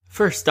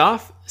First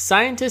off,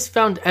 scientists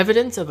found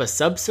evidence of a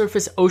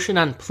subsurface ocean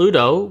on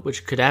Pluto,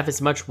 which could have as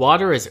much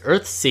water as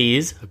Earth's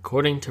seas,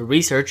 according to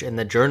research in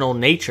the journal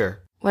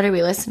Nature. What are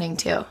we listening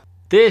to?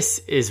 This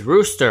is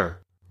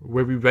Rooster,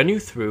 where we run you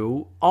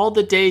through all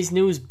the day's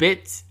news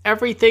bits,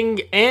 everything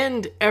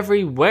and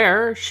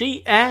everywhere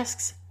she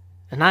asks,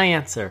 and I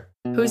answer.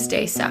 Whose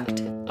day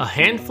sucked? A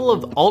handful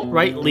of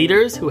alt-right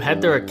leaders who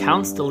had their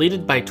accounts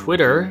deleted by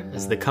Twitter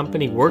as the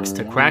company works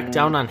to crack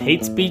down on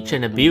hate speech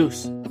and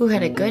abuse. Who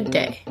had a good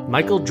day?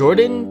 Michael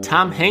Jordan,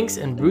 Tom Hanks,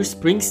 and Bruce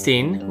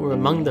Springsteen were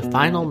among the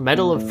final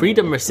Medal of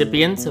Freedom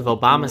recipients of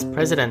Obama's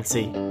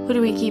presidency. Who do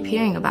we keep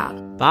hearing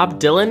about? Bob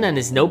Dylan and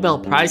his Nobel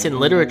Prize in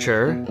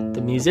Literature.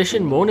 The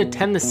musician won't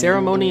attend the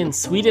ceremony in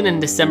Sweden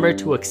in December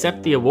to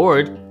accept the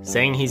award,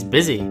 saying he's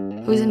busy.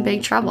 Who's in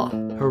big trouble?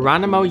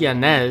 Geronimo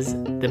Yanez,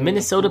 the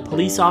Minnesota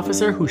police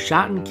officer who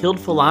shot and killed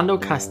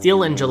Philando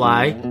Castile in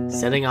July,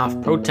 setting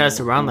off protests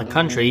around the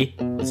country,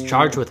 was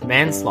charged with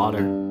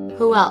manslaughter.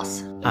 Who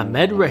else?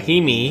 Ahmed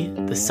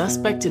Rahimi, the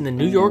suspect in the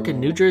New York and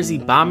New Jersey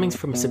bombings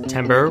from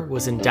September,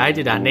 was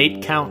indicted on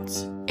 8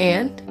 counts.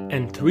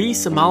 And 3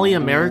 Somali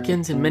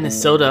Americans in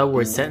Minnesota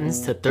were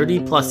sentenced to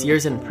 30-plus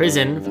years in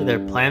prison for their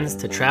plans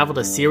to travel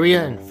to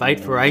Syria and fight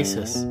for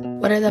ISIS.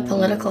 What are the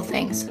political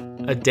things?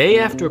 A day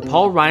after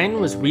Paul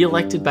Ryan was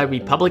re-elected by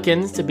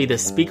Republicans to be the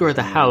Speaker of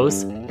the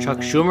House, Chuck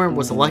Schumer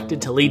was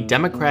elected to lead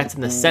Democrats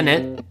in the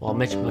Senate, while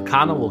Mitch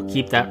McConnell will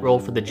keep that role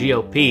for the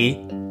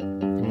GOP.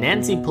 And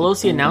Nancy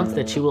Pelosi announced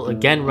that she will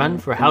again run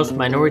for House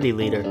Minority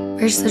Leader.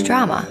 Where's the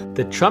drama?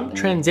 The Trump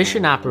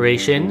transition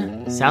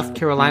operation. South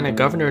Carolina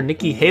Governor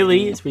Nikki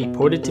Haley is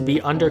reported to be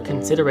under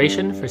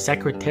consideration for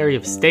Secretary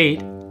of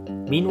State.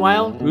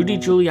 Meanwhile, Rudy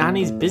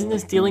Giuliani's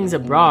business dealings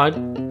abroad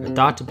are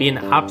thought to be an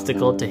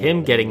obstacle to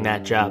him getting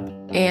that job.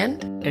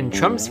 And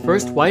Trump's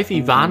first wife,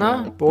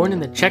 Ivana, born in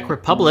the Czech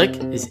Republic,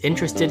 is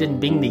interested in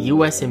being the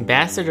U.S.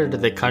 ambassador to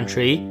the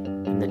country,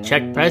 and the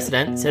Czech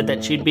president said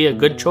that she'd be a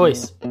good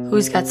choice.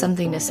 Who's got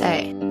something to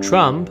say?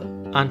 Trump.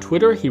 On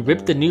Twitter, he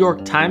ripped the New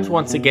York Times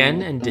once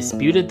again and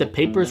disputed the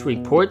paper's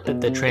report that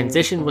the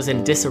transition was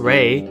in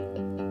disarray.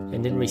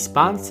 And in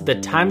response to the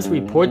Times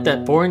report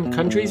that foreign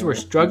countries were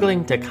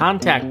struggling to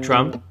contact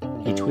Trump,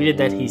 he tweeted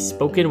that he's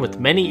spoken with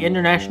many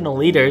international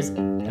leaders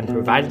and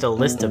provided a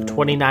list of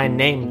 29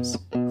 names.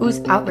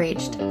 Who's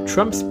outraged?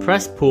 Trump's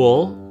press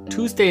pool.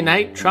 Tuesday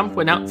night, Trump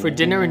went out for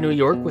dinner in New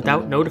York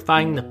without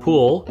notifying the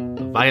pool,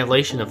 a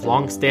violation of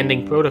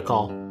long-standing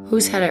protocol.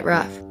 Who's had it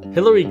rough?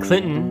 Hillary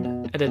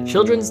Clinton. At a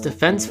Children's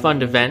Defense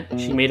Fund event,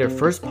 she made her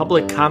first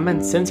public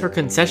comment since her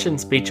concession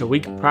speech a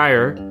week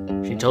prior.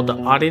 She told the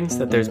audience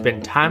that there's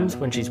been times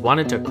when she's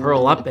wanted to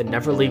curl up and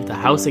never leave the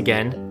house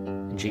again,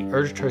 and she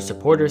urged her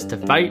supporters to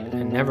fight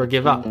and never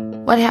give up.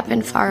 What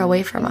happened far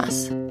away from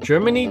us?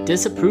 Germany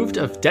disapproved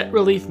of debt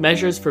relief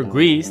measures for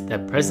Greece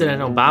that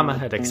President Obama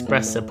had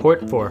expressed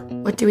support for.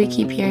 What do we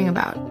keep hearing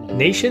about?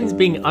 Nations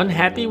being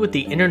unhappy with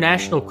the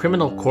International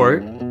Criminal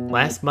Court.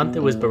 Last month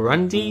it was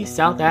Burundi,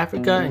 South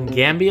Africa, and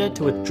Gambia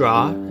to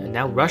withdraw, and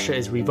now Russia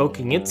is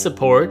revoking its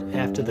support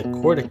after the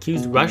court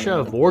accused Russia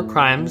of war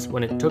crimes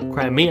when it took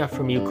Crimea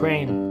from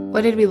Ukraine.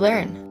 What did we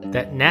learn?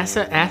 That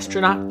NASA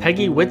astronaut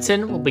Peggy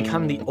Whitson will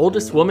become the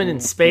oldest woman in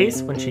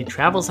space when she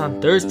travels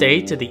on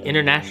Thursday to the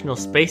International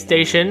Space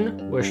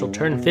Station, where she'll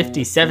turn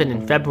 57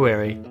 in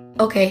February.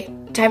 Okay,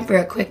 time for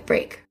a quick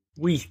break.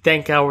 We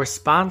thank our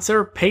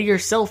sponsor, Pay Your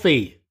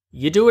Selfie.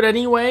 You do it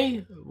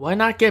anyway? Why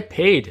not get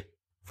paid?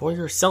 For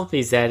your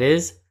selfies, that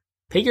is.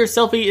 Pay Your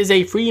Selfie is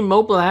a free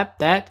mobile app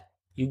that,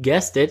 you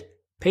guessed it,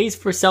 pays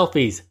for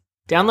selfies.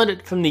 Download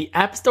it from the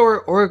App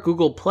Store or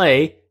Google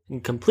Play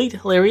and complete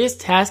hilarious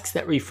tasks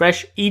that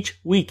refresh each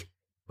week.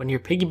 When your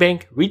piggy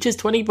bank reaches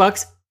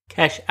 $20,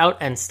 cash out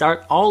and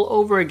start all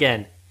over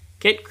again.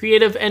 Get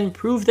creative and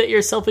prove that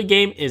your selfie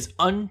game is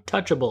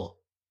untouchable.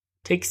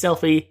 Take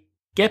selfie,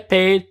 get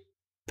paid,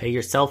 pay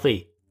your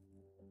selfie.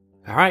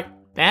 Alright,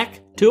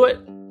 back to it.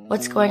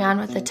 What's going on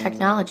with the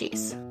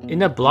technologies?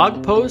 In a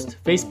blog post,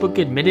 Facebook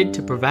admitted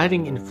to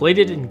providing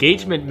inflated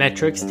engagement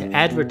metrics to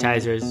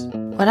advertisers.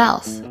 What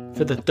else?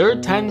 For the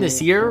 3rd time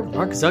this year,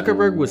 Mark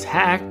Zuckerberg was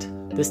hacked.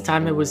 This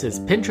time it was his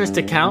Pinterest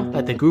account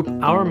by the group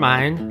Our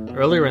Mind.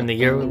 Earlier in the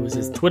year, it was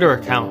his Twitter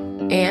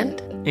account.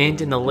 And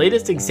in the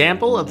latest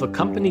example of a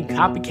company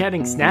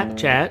copycatting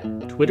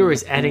Snapchat, Twitter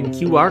is adding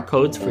QR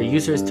codes for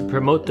users to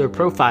promote their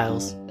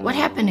profiles. What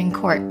happened in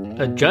court?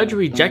 A judge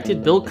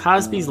rejected Bill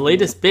Cosby's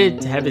latest bid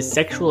to have his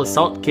sexual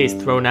assault case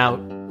thrown out.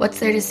 What's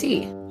there to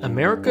see?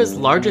 America's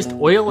largest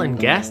oil and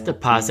gas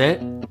deposit,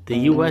 the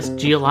U.S.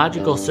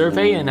 Geological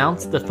Survey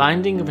announced the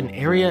finding of an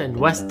area in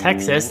West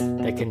Texas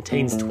that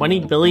contains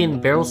 20 billion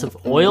barrels of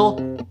oil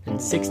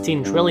and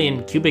 16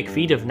 trillion cubic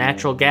feet of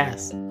natural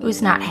gas.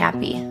 Who's not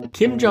happy?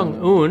 Kim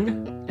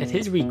Jong-un. At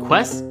his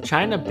request,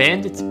 China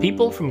banned its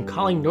people from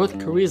calling North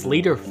Korea's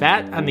leader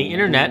fat on the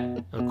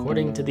internet,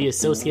 according to the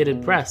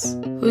Associated Press.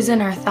 Who's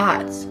in our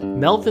thoughts?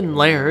 Melvin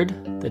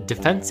Laird, the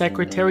defense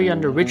secretary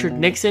under Richard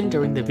Nixon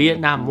during the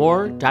Vietnam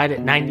War, died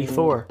at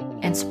 94.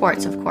 And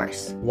sports, of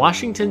course.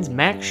 Washington's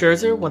Max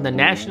Scherzer won the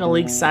National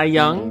League Cy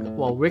Young,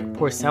 while Rick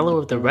Porcello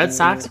of the Red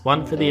Sox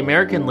won for the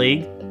American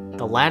League.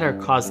 The latter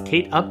caused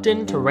Kate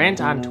Upton to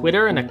rant on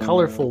Twitter in a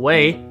colorful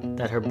way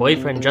that her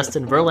boyfriend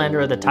Justin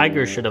Verlander of the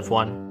Tigers should have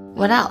won.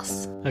 What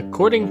else?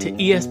 According to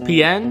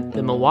ESPN,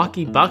 the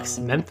Milwaukee Bucks,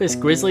 Memphis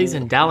Grizzlies,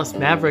 and Dallas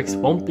Mavericks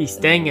won't be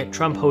staying at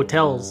Trump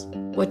hotels.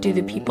 What do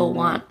the people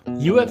want?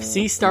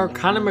 UFC star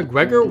Conor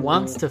McGregor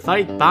wants to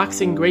fight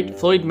boxing great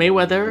Floyd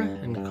Mayweather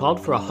and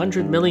called for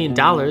 $100 million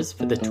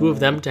for the two of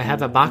them to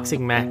have a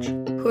boxing match.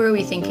 Who are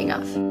we thinking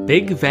of?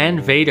 Big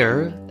Van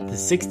Vader, the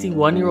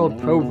 61-year-old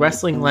pro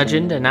wrestling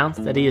legend,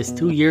 announced that he has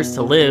 2 years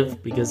to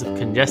live because of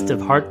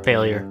congestive heart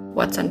failure.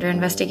 What's under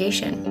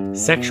investigation?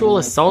 Sexual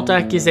assault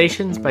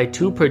accusations by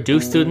 2 Purdue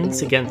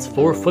students against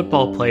 4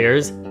 football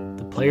players.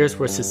 The players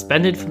were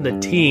suspended from the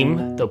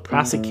team, though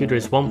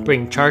prosecutors won't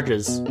bring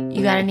charges.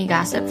 You got any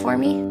gossip for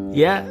me?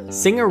 Yeah,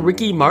 singer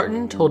Ricky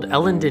Martin told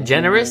Ellen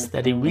DeGeneres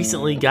that he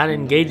recently got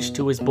engaged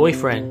to his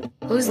boyfriend.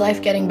 Who's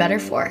life getting better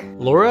for?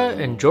 Laura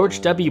and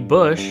George W.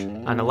 Bush.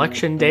 On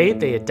Election Day,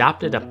 they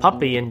adopted a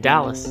puppy in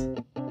Dallas.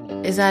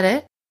 Is that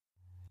it?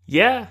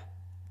 Yeah,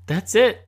 that's it.